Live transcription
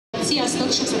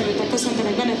Sziasztok, sok szeretettel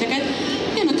köszöntelek benneteket.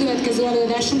 Jön a következő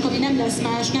előadásunk, ami nem lesz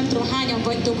más, nem tudom hányan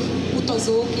vagytok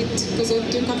utazók itt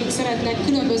közöttünk, akik szeretnek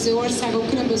különböző országok,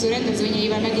 különböző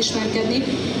rendezvényeivel megismerkedni.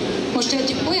 Most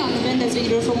egy olyan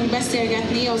rendezvényről fogunk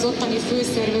beszélgetni az ottani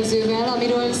főszervezővel,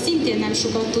 amiről szintén nem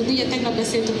sokat tudni. Ugye tegnap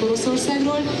beszéltünk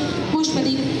Oroszországról, most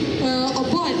pedig a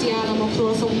Balti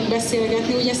Államokról fogunk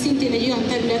beszélgetni. Ugye szintén egy olyan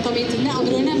terület,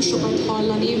 amiről nem sokat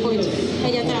hallani, hogy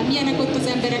egyáltalán milyenek ott az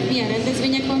emberek, milyen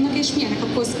rendezvények vannak, és milyenek a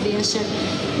cosplayesek.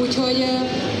 Úgyhogy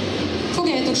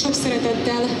fogadjátok sok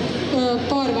szeretettel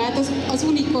Parvát, az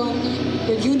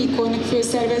Unicon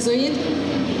főszervezőjét.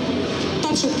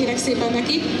 Tapsot kérek szépen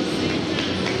neki.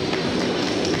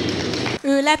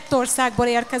 Ő Lettországból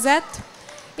érkezett,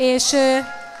 és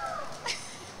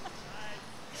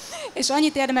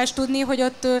annyit érdemes tudni, hogy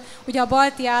ott ugye a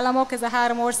balti államok, ez a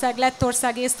három ország,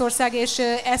 Lettország, Észtország és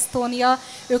Esztónia,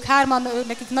 ők hárman,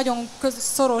 nekik nagyon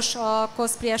szoros a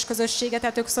cosplayes közössége,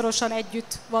 tehát ők szorosan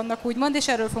együtt vannak úgymond, és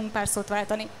erről fogunk pár szót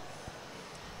váltani.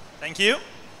 Thank you.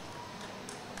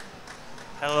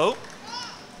 Hello.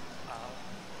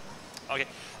 Okay.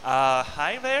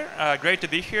 Hi there. Great to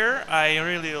be here. I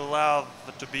really love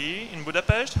to be in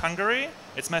Budapest, Hungary.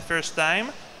 It's my first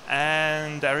time,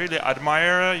 and I really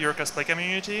admire your cosplay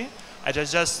community. I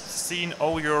just seen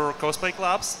all your cosplay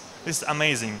clubs. This is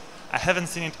amazing. I haven't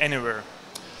seen it anywhere.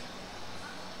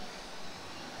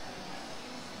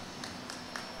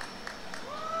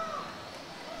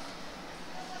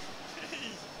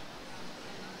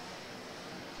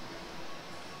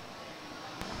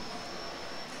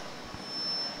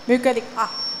 Működik.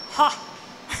 Ha!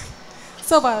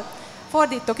 Szóval,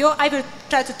 fordítok, jó? I will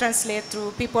try to translate to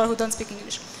people who don't speak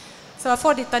English. Szóval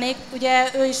fordítanék, ugye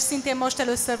ő is szintén most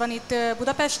először van itt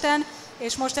Budapesten,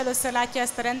 és most először látja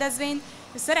ezt a rendezvényt.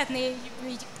 Szeretné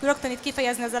így rögtön itt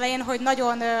kifejezni az elején, hogy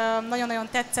nagyon-nagyon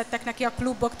tetszettek neki a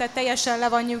klubok, tehát teljesen le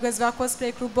van nyűgözve a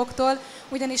cosplay kluboktól,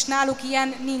 ugyanis náluk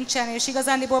ilyen nincsen, és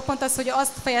igazándiból pont az, hogy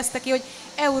azt fejezte ki, hogy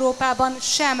Európában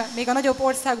sem, még a nagyobb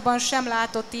országban sem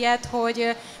látott ilyet,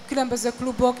 hogy különböző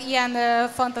klubok ilyen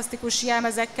fantasztikus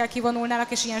jelmezekkel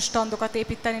kivonulnának, és ilyen standokat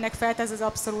építenének fel, ez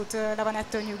abszolút le van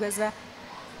ettől nyűgözve.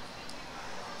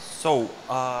 So,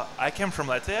 I came from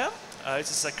Latvia.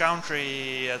 It's a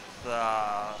country at the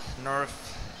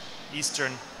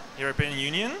northeastern European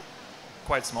Union,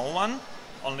 quite small one,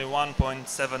 only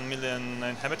 1.7 million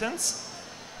inhabitants,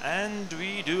 and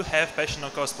we do have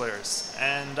passionate cosplayers.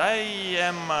 And I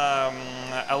am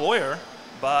a lawyer,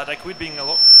 but I quit being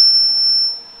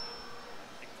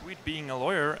a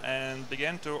lawyer and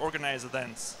began to organize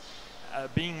events,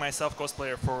 being myself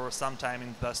cosplayer for some time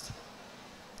in the past.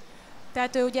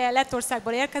 Tehát ő ugye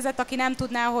Lettországból érkezett, aki nem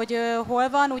tudná, hogy hol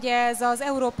van, ugye ez az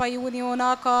Európai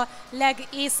Uniónak a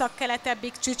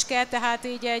legészak-keletebbik csücske, tehát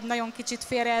így egy nagyon kicsit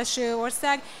félreeső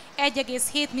ország.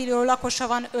 1,7 millió lakosa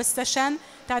van összesen,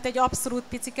 tehát egy abszolút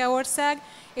picike ország,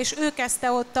 és ő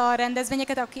kezdte ott a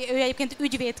rendezvényeket, ő egyébként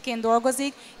ügyvédként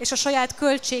dolgozik, és a saját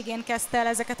költségén kezdte el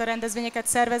ezeket a rendezvényeket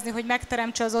szervezni, hogy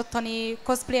megteremtse az ottani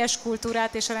cosplayes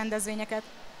kultúrát és a rendezvényeket.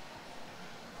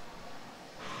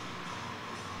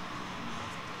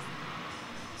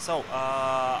 So,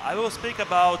 I will speak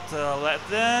about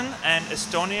Latvian and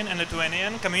Estonian and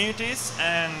Lithuanian communities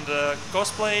and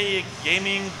cosplay,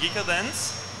 gaming, geek events,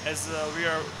 as we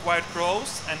are quite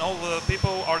close and all the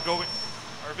people are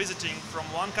visiting from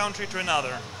one country to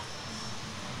another.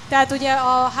 Tehát ugye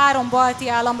a három balti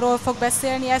államról fog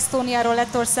beszélni, Esztóniáról,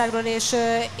 Lettországról és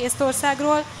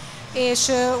Észtországról,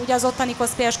 és ugye az ottani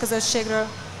cosplayes közösségről.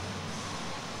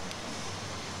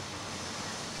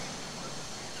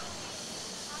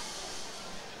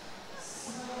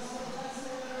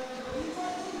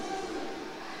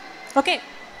 Okay,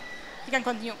 you can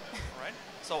continue. Right.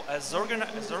 So as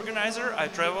organizer, I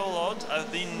travel a lot. I've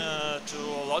been to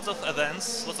lots of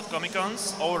events, lots of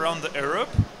Comic-Cons all around Europe.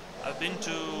 I've been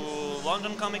to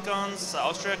London Comic-Cons,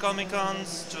 Austria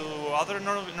Comic-Cons, to other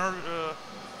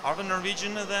other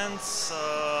Norwegian events,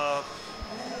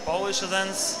 Polish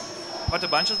events, quite a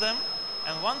bunch of them.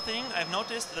 And one thing I've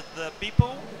noticed that the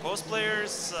people,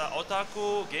 cosplayers,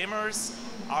 otaku, gamers,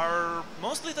 are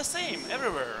mostly the same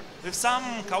everywhere, with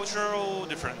some cultural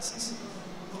differences.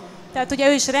 Tehát ugye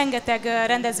ő is rengeteg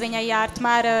rendezvényen járt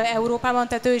már Európában,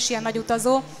 tehát ő is ilyen nagy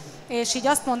utazó, és így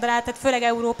azt mondaná, tehát főleg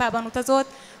Európában utazott,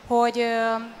 hogy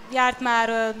járt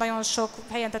már nagyon sok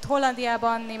helyen, tehát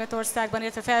Hollandiában, Németországban,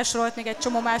 illetve felsorolt még egy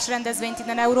csomó más rendezvényt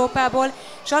innen Európából,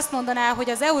 és azt mondaná, hogy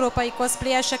az európai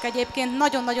cosplayesek egyébként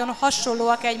nagyon-nagyon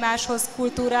hasonlóak egymáshoz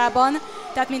kultúrában,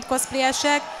 tehát mint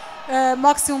cosplayesek,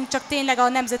 maximum csak tényleg a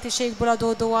nemzetiségből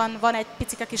adódóan van egy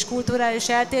picike kis kulturális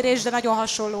eltérés, de nagyon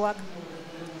hasonlóak.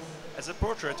 as a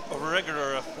portrait of a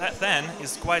regular fan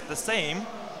is quite the same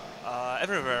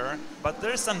everywhere, but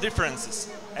there are some differences.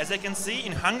 As I can see,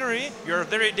 in Hungary, you're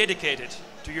very dedicated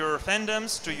to your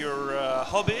fandoms, to your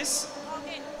hobbies.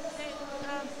 Okay,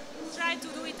 try to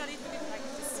do it a little bit like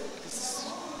this.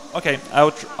 Okay,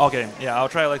 I'll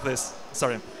try like this.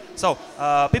 Sorry. So,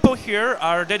 people here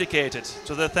are dedicated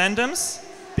to the fandoms.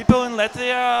 People in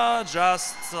Latvia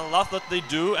just love what they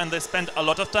do and they spend a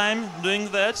lot of time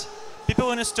doing that.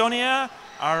 People in Estonia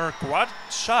are quite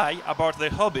shy about their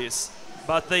hobbies,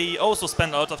 but they also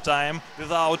spend a lot of time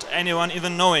without anyone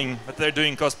even knowing that they're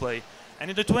doing cosplay. And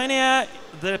in Lithuania,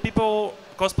 the people,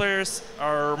 cosplayers,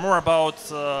 are more about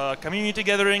community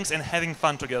gatherings and having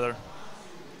fun together.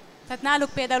 Tehát náluk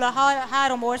például a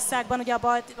három országban, ugye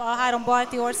a három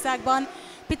balti országban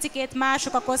picikét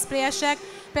mások a cosplayesek.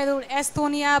 Például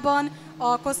Esztóniában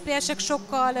a cosplayesek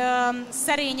sokkal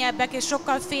szerényebbek és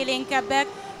sokkal félénkebbek,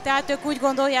 tehát ők úgy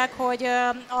gondolják, hogy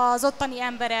az ottani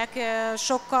emberek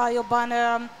sokkal jobban,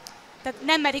 tehát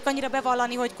nem merik annyira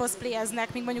bevallani, hogy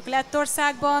cosplayeznek, mint mondjuk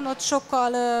Lettországban, ott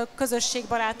sokkal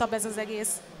közösségbarátabb ez az egész.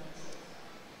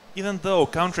 Even though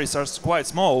countries are quite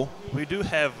small, we do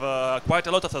have quite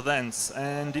a lot of events,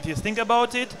 and if you think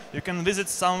about it, you can visit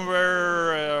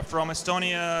somewhere from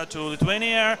Estonia to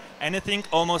Lithuania, anything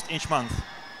almost each month.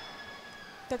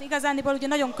 Tehát igazániból ugye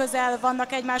nagyon közel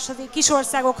vannak egymáshoz, kis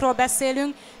országokról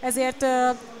beszélünk, ezért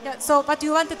so what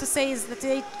you wanted to say is that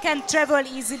they can travel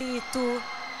easily to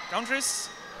countries.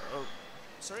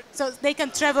 Sorry? So they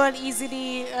can travel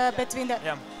easily between the.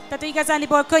 Yeah. Tehát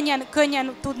igazániból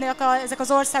könnyen tudnak ezek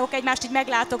az országok egymást így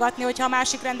meglátogatni, hogyha a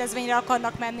másik rendezvényre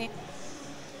akarnak menni.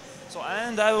 So,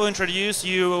 and I will introduce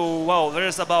you, well,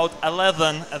 there's about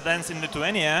 11 events in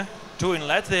Lithuania, 2 in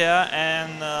Latvia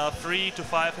and 3 to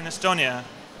 5 in Estonia.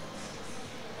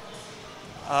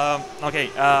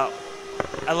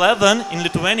 11 in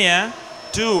Lithuania,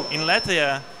 2 in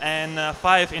Latvia and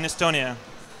 5 in Estonia.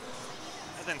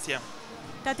 Events, yeah.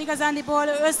 Tehát igazándiból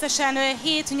összesen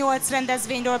 7-8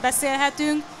 rendezvényről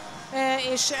beszélhetünk,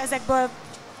 és ezekből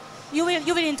you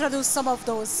will introduce some of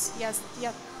those. Yes,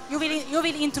 yeah. You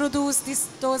will introduce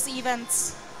those events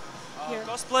here.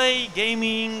 Cosplay,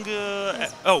 gaming,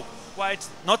 yes. Quite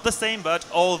not the same, but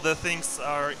all the things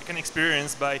you can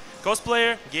experience by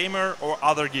cosplayer, gamer or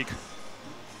other geek.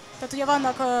 Tehát ugye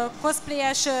vannak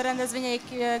cosplayes rendezvényeik,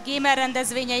 gamer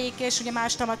rendezvényeik, és ugye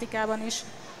más tematikában is.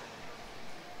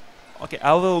 Okay,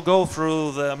 I will go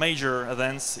through the major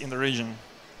events in the region.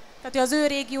 Tehát az ő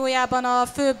régiójában a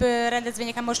főbb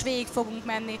rendezvényeken most végig fogunk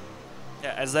menni.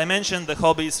 Yeah, as I mentioned, the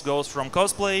hobbies goes from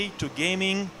cosplay to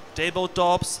gaming,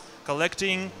 tabletops,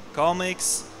 collecting, comics,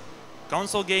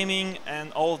 console gaming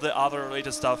and all the other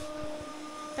related stuff.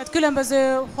 Tehát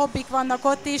különböző hobbik vannak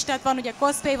ott is, tehát van ugye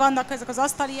cosplay, vannak ezek az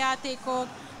asztali játékok,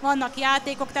 vannak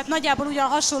játékok, tehát nagyjából ugyan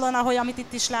hasonlóan, ahogy amit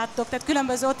itt is láttok. Tehát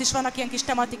különböző ott is vannak ilyen kis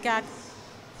tematikák.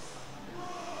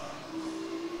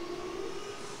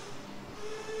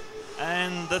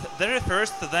 And the very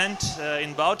first event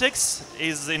in Baltics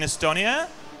is in Estonia,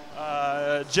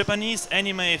 Japanese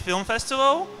Anime Film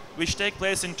Festival, which takes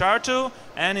place in Tartu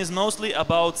and is mostly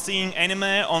about seeing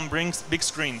anime on big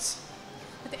screens.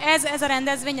 Ez a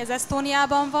rendezvény az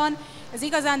Esztóniában van, ez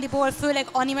igazándiból főleg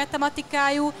anime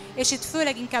tematikájú, és itt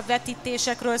főleg inkább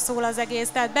vetítésekről szól az egész,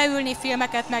 tehát beülni,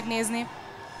 filmeket megnézni.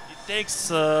 It takes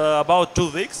about 2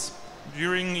 weeks.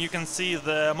 During you can see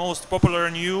the most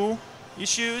popular new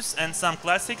issues and some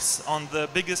classics on the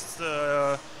biggest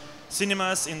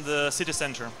cinemas in the city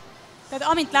center. Tehát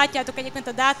amint látjátok egyébként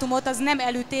a dátumot, az nem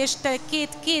elütés, tehát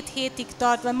két hétig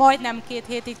tart, vagy majdnem 2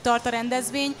 hétig tart a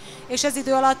rendezvény, és ez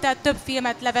idő alatt tehát több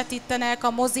filmet levetítenek a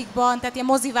mozikban, tehát ilyen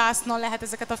mozivásznon lehet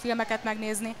ezeket a filmeket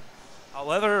megnézni.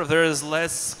 However, there is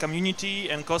less community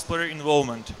and cosplayer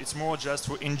involvement. It's more just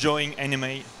for enjoying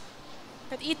anime.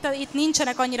 Tehát itt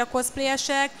nincsenek annyira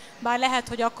cosplayesek, bár lehet,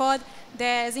 hogy akad,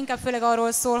 de ez inkább főleg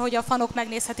arról szól, hogy a fanok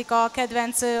megnézhetik a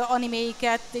kedvenc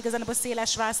animéiket igazából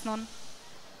széles vásznon.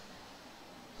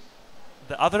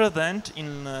 The other event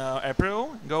in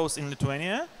April goes in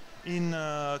Lithuania, in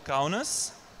Kaunas,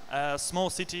 a small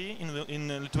city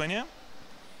in Lithuania.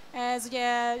 Ez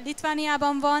ugye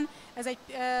Litvániában van, ez egy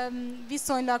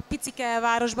viszonylag picike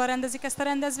városban rendezik ezt a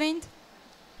rendezvényt.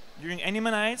 During anime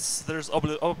nights, there's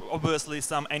obviously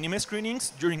some anime screenings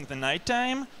during the night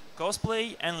time,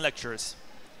 cosplay and lectures.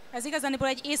 Ez igazániból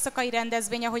egy éjszakai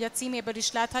rendezvény, ahogy a címéből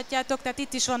is láthatjátok, tehát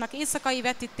itt is vannak éjszakai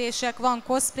vetítések, van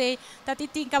cosplay, tehát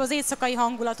itt inkább az éjszakai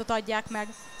hangulatot adják meg.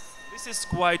 This is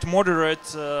quite moderate,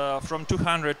 from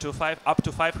 200 to up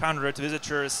to 500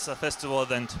 visitors festival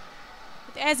event.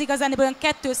 Ez igazániból olyan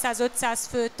 200-500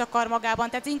 főt takar magában,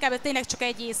 tehát inkább tényleg csak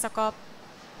egy éjszaka.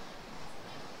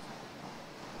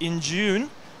 in June,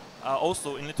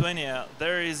 also in Lithuania,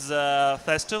 there is a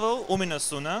festival,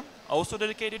 Uminasuna, also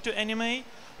dedicated to anime,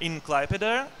 in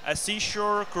Klaipėda, a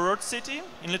seashore kurort city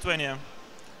in Lithuania.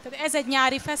 Tehát ez egy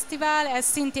nyári fesztivál, ez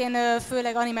szintén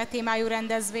főleg anime témájú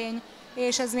rendezvény,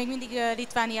 és ez még mindig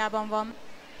Litvániában van.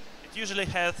 It usually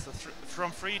has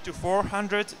from 300 to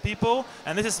 400 people,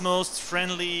 and this is most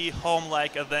friendly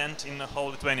home-like event in the whole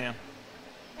Lithuania.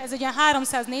 Ez ugye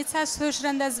 300-400 fős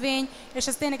rendezvény, és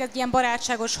ez tényleg egy ilyen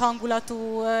barátságos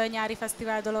hangulatú nyári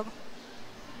fesztivál dolog.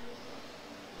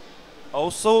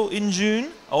 Also in June,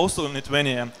 also in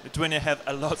Lithuania have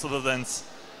a lot of events.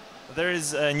 There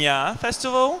is a Nya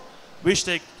festival, which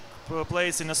takes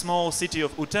place in a small city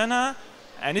of Utena,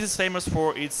 and it is famous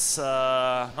for its,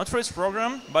 not for its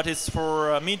program, but it's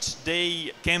for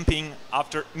midday camping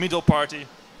after middle party.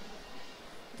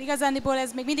 Igazándiból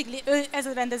ez még mindig, ez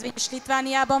a rendezvény is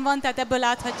Litvániában van, tehát ebből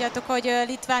láthatjátok, hogy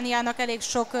Litvániának elég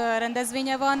sok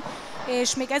rendezvénye van,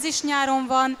 és még ez is nyáron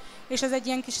van, és ez egy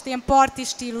ilyen kis ilyen party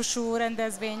stílusú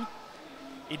rendezvény.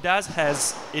 It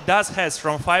does has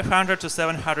from 500 to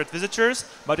 700 visitors,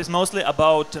 but it's mostly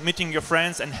about meeting your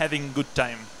friends and having good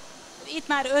time. Itt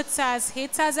már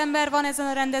 500-700 ember van ezen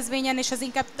a rendezvényen, és ez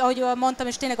inkább, ahogy mondtam,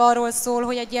 és tényleg arról szól,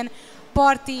 hogy egy ilyen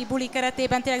party, buli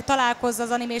keretében tényleg találkozz az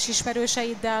animés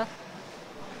ismerőseiddel.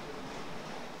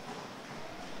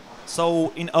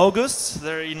 So in August,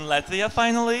 there in Latvia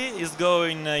finally is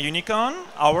going Unicon,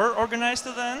 our organized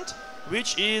event,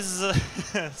 which is,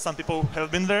 some people have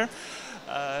been there,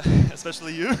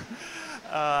 especially you.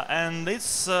 And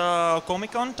it's a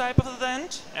Comic-Con type of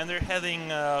event, and they're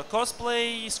having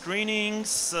cosplay,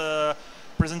 screenings,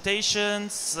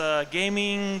 presentations,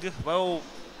 gaming, well,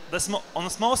 on a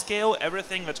small scale,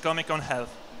 everything that Comic-Con have.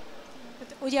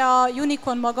 Ugye a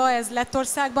Unicon maga, ez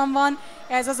Lettországban van,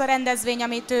 ez az a rendezvény,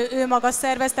 amit ő maga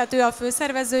szervez, tehát ő a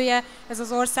főszervezője, ez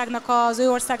az országnak, az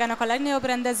ő országának a legnagyobb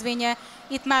rendezvénye.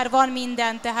 Itt már van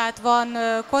minden, tehát van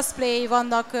cosplay,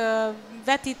 vannak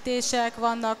vetítések,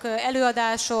 vannak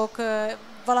előadások,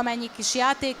 valamennyi kis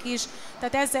játék is,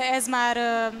 tehát ez már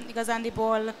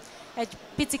igazándiból egy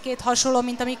picikét hasonló,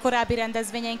 mint a mi korábbi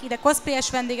rendezvényeink. Ide cosplayes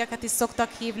vendégeket is szoktak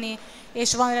hívni,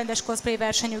 és van rendes cosplay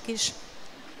versenyük is.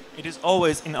 It is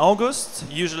always in August,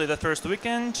 usually the first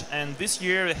weekend, and this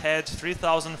year we had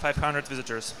 3,500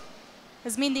 visitors.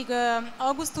 Ez mindig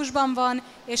augusztusban van,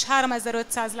 és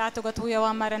 3500 látogatója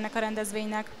van már ennek a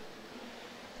rendezvénynek.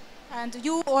 And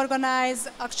you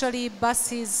organize actually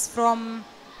buses from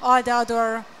all the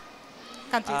other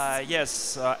countries?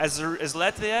 Yes, as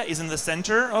Latvia is in the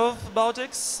center of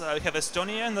Baltics, we have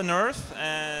Estonia in the north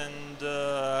and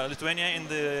Lithuania in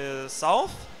the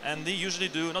south, and they usually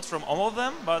do, not from all of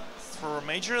them, but for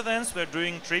major events, we're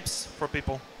doing trips for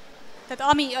people.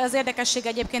 Tehát ami az érdekesség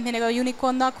egyébként tényleg a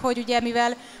Uniconnak, hogy ugye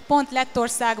mivel pont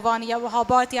Lettország van, ha a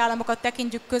balti államokat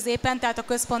tekintjük középen, tehát a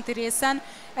központi részen,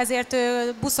 ezért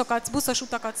buszos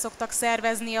utakat szoktak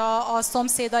szervezni a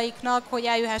szomszédaiknak, hogy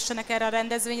eljöhessenek erre a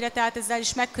rendezvényre, tehát ezzel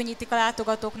is megkönnyítik a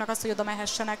látogatóknak azt, hogy oda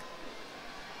mehessenek.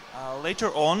 Later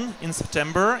on, in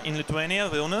September, in Lithuania,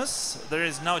 Vilnius, there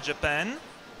is now Japan,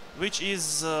 which is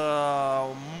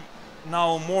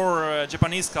now more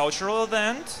Japanese cultural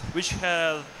event, which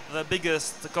has the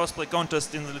biggest cosplay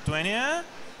contest in Lithuania,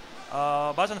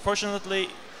 but unfortunately,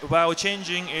 while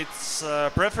changing its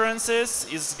preferences,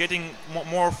 is getting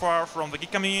more far from the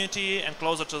geek community and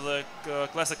closer to the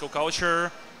classical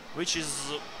culture, which is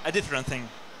a different thing.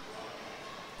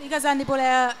 Igazándiból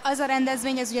az a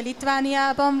rendezvény, ez ugye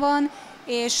Litvániában van,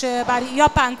 és bár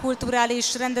japán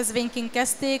kulturális rendezvényként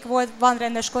kezdték, van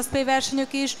rendes cosplay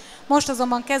versenyük is, most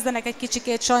azonban kezdenek egy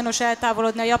kicsikét sajnos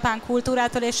eltávolodni a japán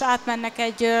kultúrától, és átmennek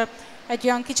egy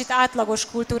olyan kicsit átlagos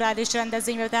kulturális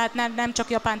rendezvénybe, tehát nem csak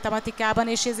japán tematikában,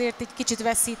 és ezért egy kicsit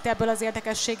veszít ebből az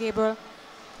érdekességéből.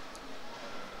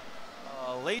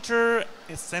 Later,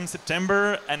 in same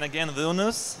September, and again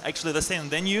Vilnius, actually the same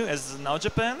venue as now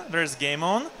Japan, there's Game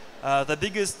On, the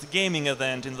biggest gaming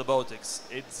event in the Baltics.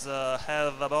 It's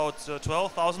have about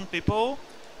 12,000 people,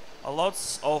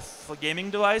 lots of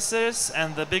gaming devices,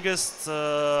 and the biggest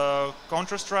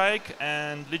Counter-Strike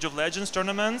and League of Legends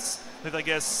tournaments with, I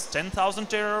guess,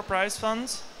 10,000 euro prize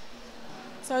funds.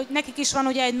 Szóval nekik is van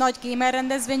ugye egy nagy gamer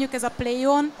rendezvényük, ez a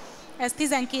PLAYON. Ez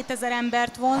 12 000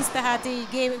 embert vonz, tehát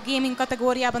így gaming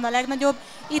kategóriában a legnagyobb.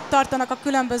 Itt tartanak a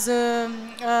különböző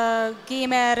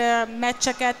gamer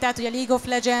meccseket, tehát ugye League of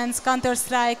Legends,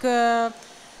 Counter-Strike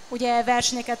ugye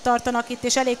versenyeket tartanak itt,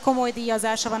 és elég komoly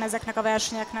díjazása van ezeknek a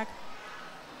versenyeknek.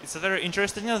 It's a very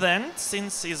interesting event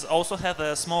since it also has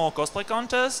a small cosplay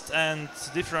contest and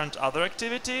different other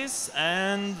activities,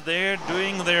 and they're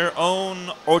doing their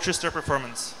own orchestra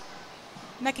performance.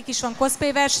 Nekik is van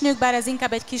cosplay versenyük, bár ez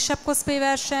inkább egy kisebb cosplay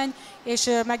verseny, és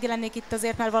megjelennék itt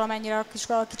azért, mert valamennyire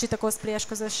kicsit a cosplayes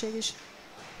közösség is.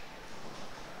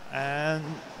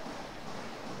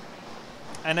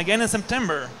 And again in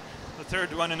September, the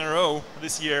third one in a row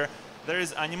this year, there is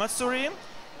Animatsuri,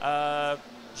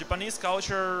 Japanese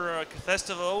culture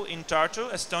festival in Tartu,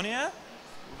 Estonia,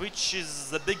 which is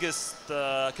the biggest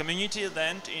community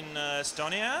event in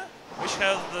Estonia, which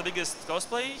has the biggest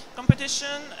cosplay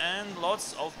competition and lots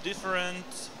of different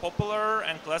popular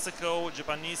and classical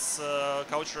Japanese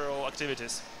cultural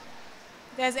activities.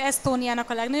 De ez Esztóniának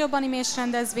a legnagyobb animés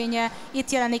rendezvénye, itt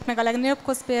jelenik meg a legnagyobb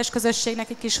cosplayes közösség,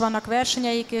 nekik is vannak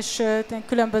versenyeik és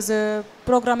különböző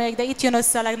programjaik, de itt jön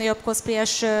össze a legnagyobb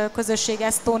cosplayes közösség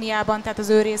Esztóniában, tehát az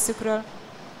ő részükről.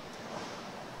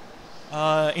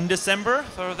 In December,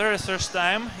 for the very first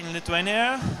time in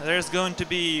Lithuania, there's going to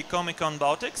be Comic-Con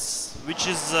Baltics, which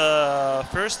is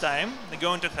first time they're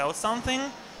going to have something.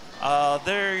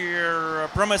 Their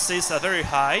promises are very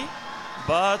high,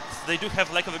 but they do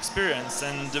have lack of experience,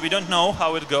 and we don't know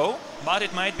how it go, but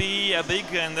it might be a big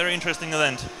and very interesting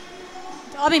event.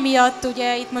 Ami miatt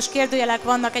ugye itt most kérdőjelek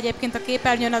vannak egyébként a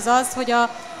képernyőn az az, hogy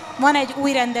van egy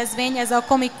új rendezvény, ez a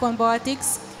Comic-Con Baltics,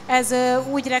 ez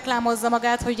úgy reklámozza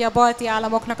magát, hogy a balti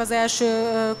államoknak az első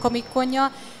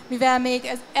Comic-Conja, mivel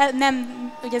még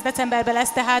ugye ez decemberben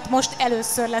lesz, tehát most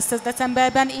először lesz ez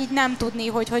decemberben, így nem tudni,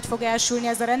 hogy fog elsülni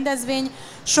ez a rendezvény.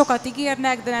 Sokat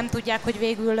ígérnek, de nem tudják, hogy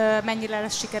végül mennyire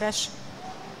lesz sikeres.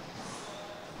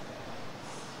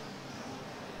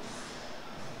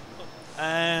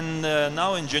 And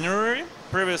now in January,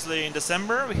 previously in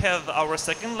December, we have our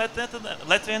second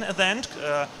Latvian event,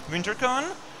 WinterCon,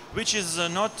 which is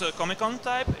not a Comic-Con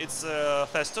type, it's a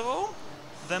festival.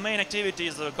 The main activity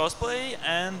is the cosplay,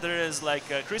 and there is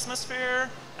like a Christmas fair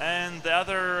and the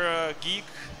other geek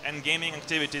and gaming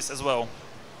activities as well.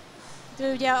 De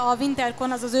ugye a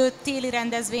WinterCon az ő téli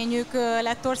rendezvényük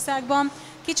Lettországban.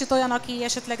 Kicsit olyan, aki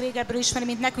esetleg régebről ismeri,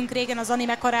 mint nekünk régen az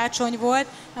anime karácsony volt.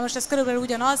 Na most ez körülbelül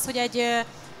ugyanaz, hogy egy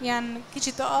ilyen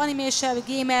kicsit animésebb,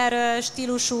 gamer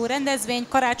stílusú rendezvény,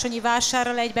 karácsonyi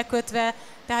vásárral egybekötve,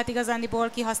 tehát igazándiból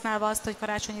kihasználva azt, hogy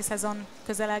karácsonyi szezon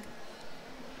közeleg.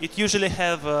 It usually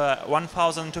have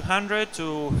 1,200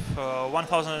 to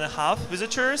 1,500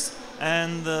 visitors,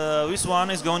 and this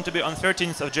one is going to be on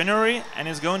 13th of January, and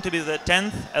it's going to be the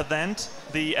 10th event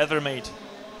they ever made.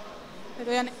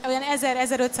 Olyan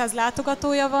 1000-1500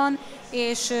 látogatója van,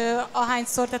 és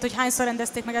tehát hogy hányszor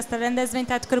rendezték meg ezt a rendezvényt,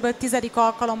 tehát kb. 10.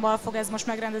 alkalommal fog ez most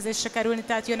megrendezésre kerülni,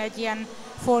 tehát jön egy ilyen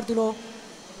forduló.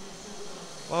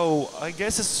 Oh, I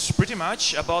guess it's pretty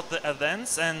much about the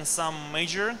events and some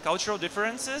major cultural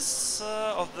differences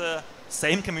of the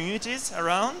same communities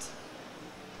around.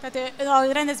 Tehát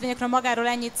a rendezvényekről magáról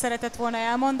ennyit szeretett volna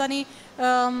elmondani.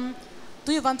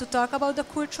 Do you want to talk about the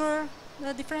cultural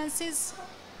differences?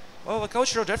 Well, the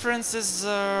cultural differences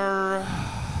are,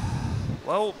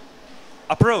 well,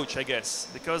 approach, I guess,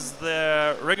 because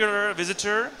the regular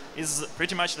visitor is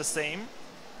pretty much the same.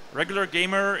 Regular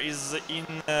gamer is in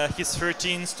his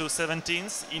 13th to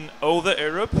 17th in all the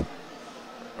Europe.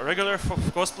 A regular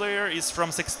cosplayer is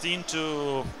from 16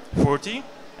 to 40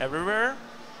 everywhere,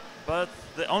 but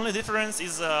the only difference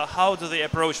is how do they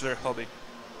approach their hobby.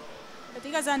 Tehát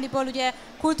igazándiból ugye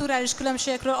kulturális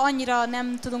különbségekről annyira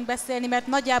nem tudunk beszélni, mert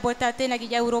nagyjából tehát tényleg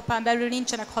így Európán belül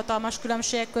nincsenek hatalmas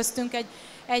különbségek köztünk.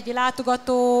 Egy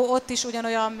látogató ott is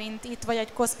ugyanolyan, mint itt, vagy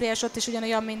egy cosplayes ott is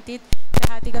ugyanolyan, mint itt.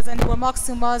 Tehát igazándiból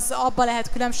maximum az abban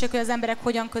lehet különbség, hogy az emberek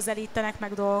hogyan közelítenek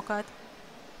meg dolgokat.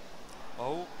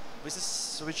 Oh, this is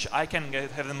which I can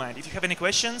have in mind. If you have any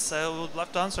questions, I would love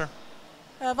to answer.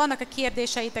 Vannak-e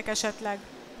kérdéseitek esetleg?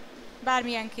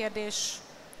 Bármilyen kérdés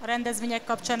a rendezvények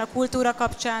kapcsán, a kultúra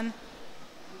kapcsán?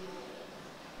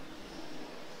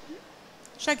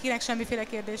 Senkinek semmiféle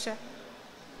kérdése.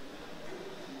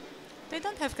 They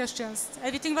don't have questions.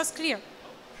 Everything was clear.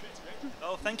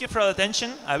 Well, thank you for the attention.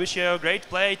 I wish you a great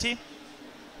PLAYIT.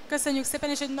 Köszönjük szépen,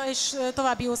 és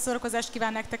további jó szórakozást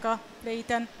kíván nektek a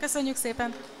PLAYIT-en. Köszönjük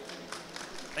szépen!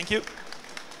 Thank you.